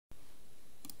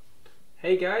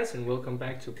Hey guys, and welcome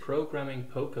back to Programming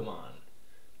Pokemon.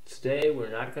 Today we're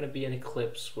not going to be in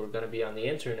Eclipse, we're going to be on the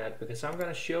internet because I'm going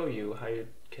to show you how you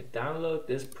can download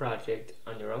this project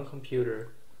on your own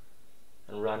computer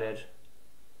and run it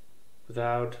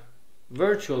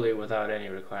virtually without any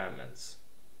requirements.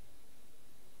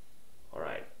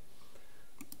 Alright,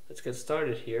 let's get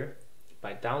started here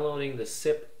by downloading the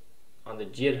zip on the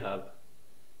Github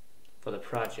for the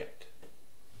project.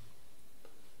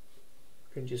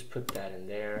 You can just put that in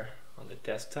there on the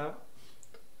desktop.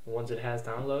 And once it has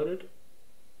downloaded,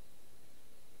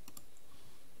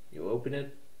 you open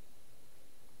it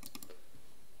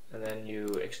and then you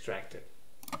extract it.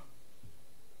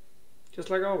 Just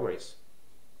like always.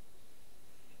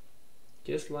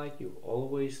 Just like you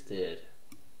always did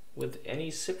with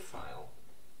any zip file.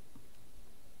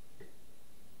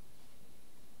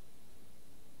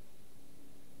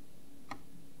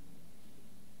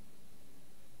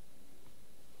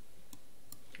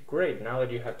 Great, now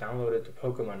that you have downloaded the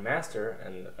Pokemon Master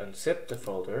and unzipped the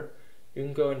folder, you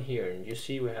can go in here and you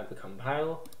see we have the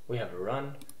compile, we have a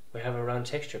run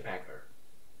texture packer.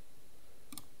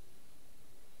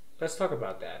 Let's talk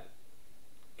about that.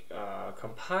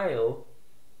 Compile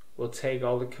will take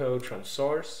all the code from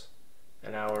source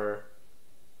and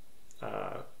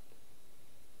the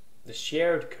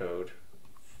shared code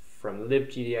from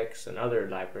libgdx and other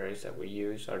libraries that we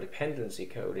use, our dependency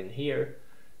code in here.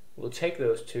 We'll take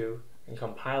those two and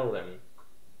compile them.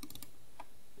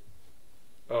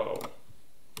 Oh,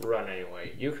 run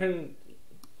anyway. You can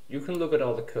look at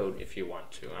all the code if you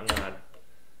want to.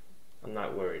 I'm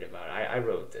not worried about it. I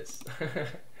wrote this.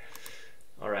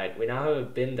 Alright, we now have a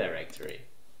bin directory.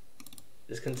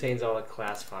 This contains all the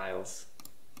class files.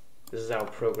 This is our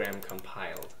program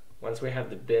compiled. Once we have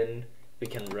the bin, we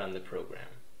can run the program.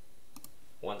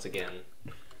 Once again.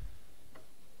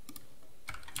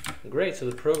 Great, so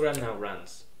the program now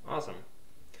runs. Awesome.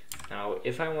 Now,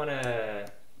 if I want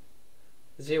to,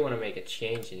 let's say I want to make a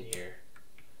change in here.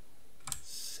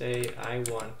 Say I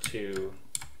want to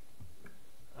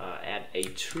add a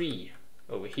tree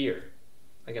over here.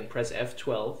 I can press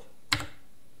F12,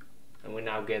 and we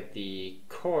now get the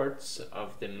chords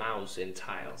of the mouse in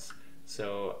tiles.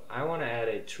 So I want to add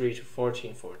a tree to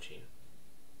 1414.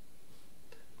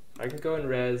 I can go in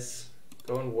res,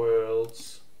 go in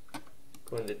worlds,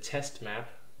 go in the test map,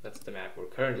 that's the map we're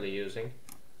currently using,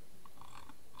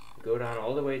 go down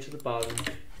all the way to the bottom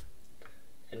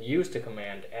and use the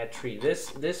command add tree. This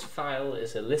file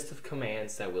is a list of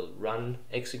commands that will run,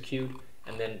 execute,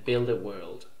 and then build a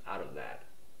world out of that.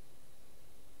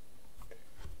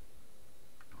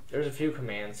 There's a few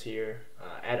commands here.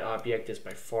 Add object is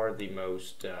by far the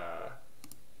most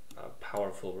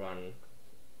powerful one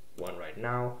right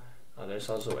now. There's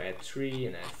also add tree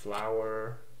and add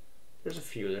flower. There's a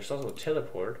few. There's also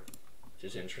teleport, which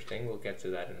is interesting. We'll get to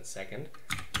that in a second.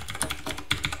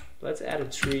 Let's add a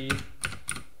tree to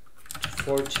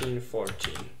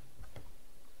 1414.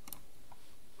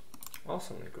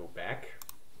 Awesome. And go back.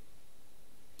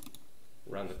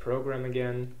 Run the program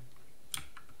again.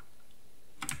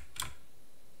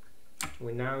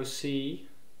 We now see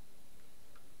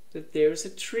that there's a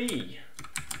tree.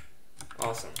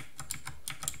 Awesome.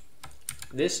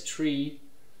 This tree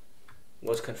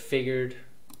was configured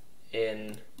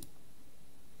in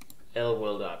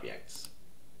L-World objects.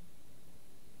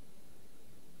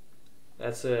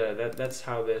 That's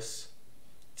how this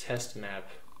test map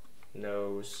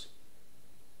knows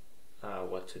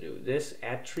what to do. This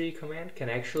add tree command can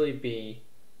actually be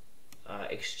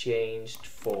exchanged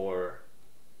for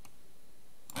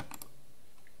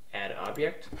add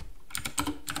object.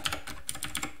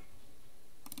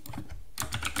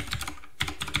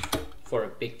 For a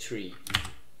big tree.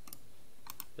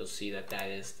 You'll see that that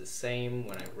is the same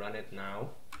when I run it now.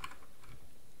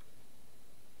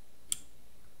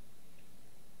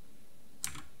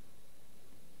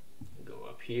 Go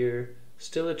up here,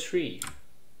 still a tree,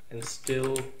 and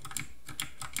still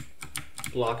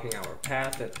blocking our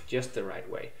path at just the right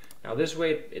way. Now this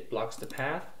way it blocks the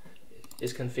path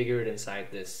is configured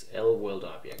inside this L-World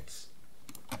objects.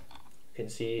 You can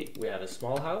see we have a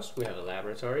small house, we have a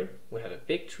laboratory, we have a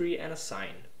big tree and a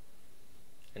sign.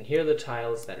 And here are the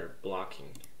tiles that are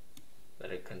blocking,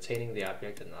 that are containing the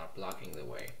object and not blocking the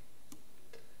way.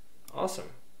 Awesome.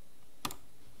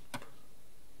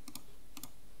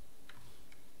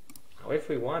 Now if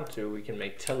we want to, we can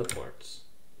make teleports.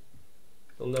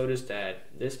 You'll notice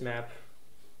that this map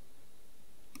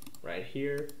right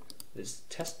here, this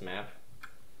test map,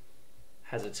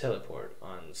 has a teleport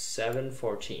on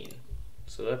 714.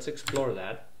 So let's explore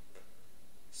that.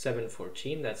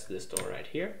 714, that's this door right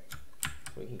here.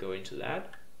 We can go into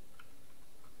that.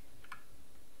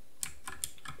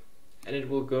 and it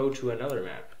will go to another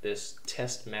map, this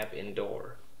test map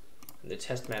indoor. And the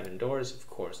test map indoor is of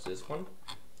course this one,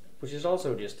 which is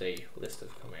also just a list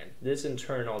of commands. This in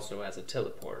turn also has a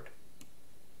teleport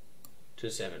to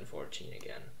 714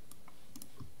 again,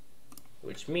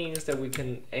 which means that we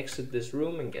can exit this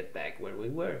room and get back where we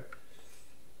were.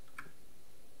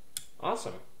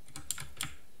 Awesome.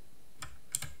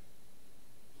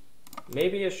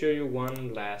 Maybe I'll show you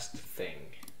one last thing.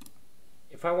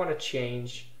 If I want to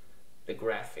change the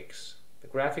graphics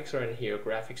are in here,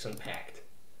 graphics unpacked.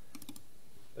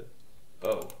 But,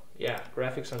 oh, yeah,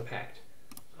 graphics unpacked.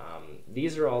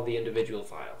 These are all the individual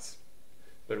files.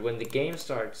 But when the game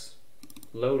starts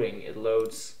loading, it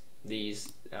loads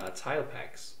these tile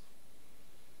packs.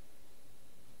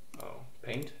 Oh,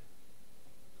 paint.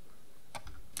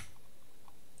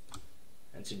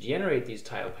 And to generate these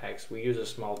tile packs, we use a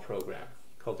small program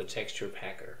called the texture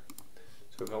packer.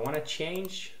 So if I want to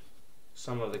change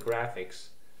some of the graphics,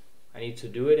 I need to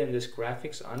do it in this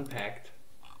graphics unpacked.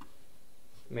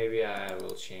 Maybe I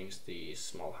will change the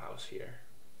small house here.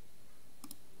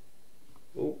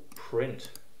 Oh,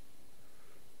 print.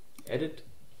 Edit.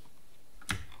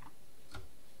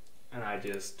 And I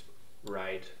just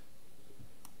write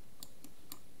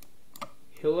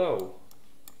hello.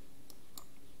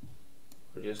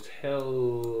 Or just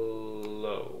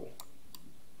hello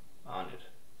on it.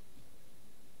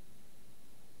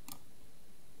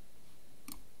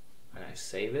 And I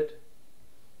save it.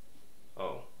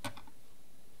 Oh.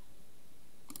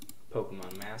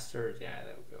 Pokemon Master, yeah,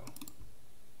 there we go.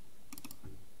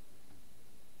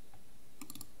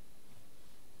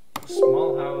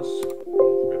 Small house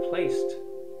replaced.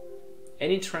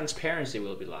 Any transparency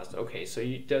will be lost. Okay, so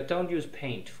you don't use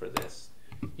paint for this.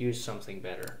 Use something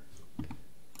better.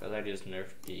 Because I just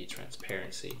nerfed the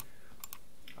transparency.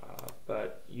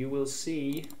 But you will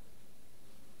see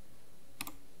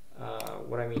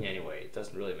what I mean anyway. It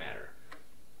doesn't really matter.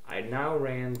 I now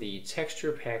ran the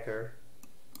texture packer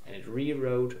and it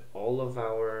rewrote all of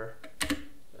our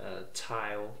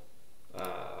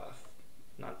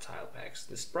not tile packs,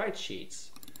 the sprite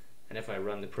sheets. And if I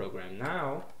run the program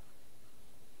now,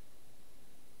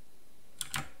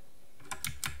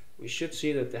 we should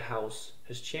see that the house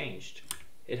has changed.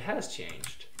 It has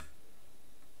changed.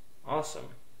 Awesome.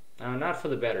 Now, not for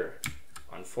the better,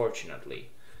 unfortunately.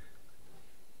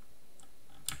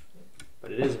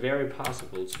 But it is very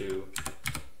possible to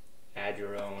add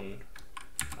your own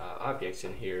objects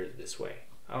in here this way.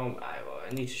 I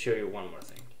need to show you one more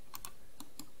thing.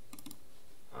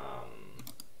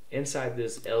 Inside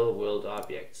this L world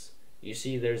objects, you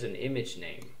see there's an image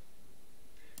name.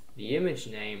 The image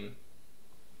name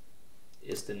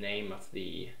is the name of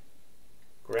the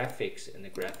graphics in the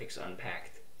graphics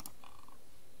unpacked.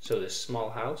 So this small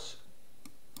house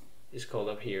is called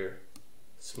up here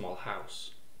small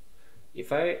house.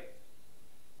 If I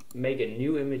make a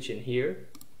new image in here,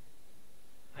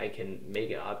 I can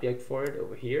make an object for it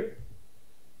over here,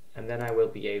 and then I will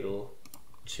be able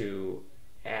to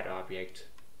add object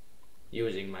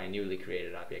using my newly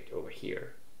created object over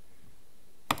here.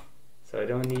 So I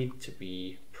don't need to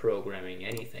be programming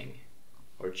anything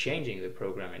or changing the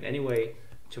program in any way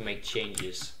to make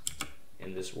changes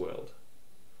in this world.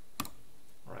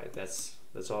 Alright, that's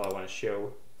all I want to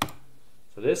show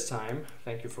for this time.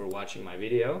 Thank you for watching my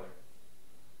video.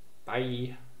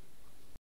 Bye!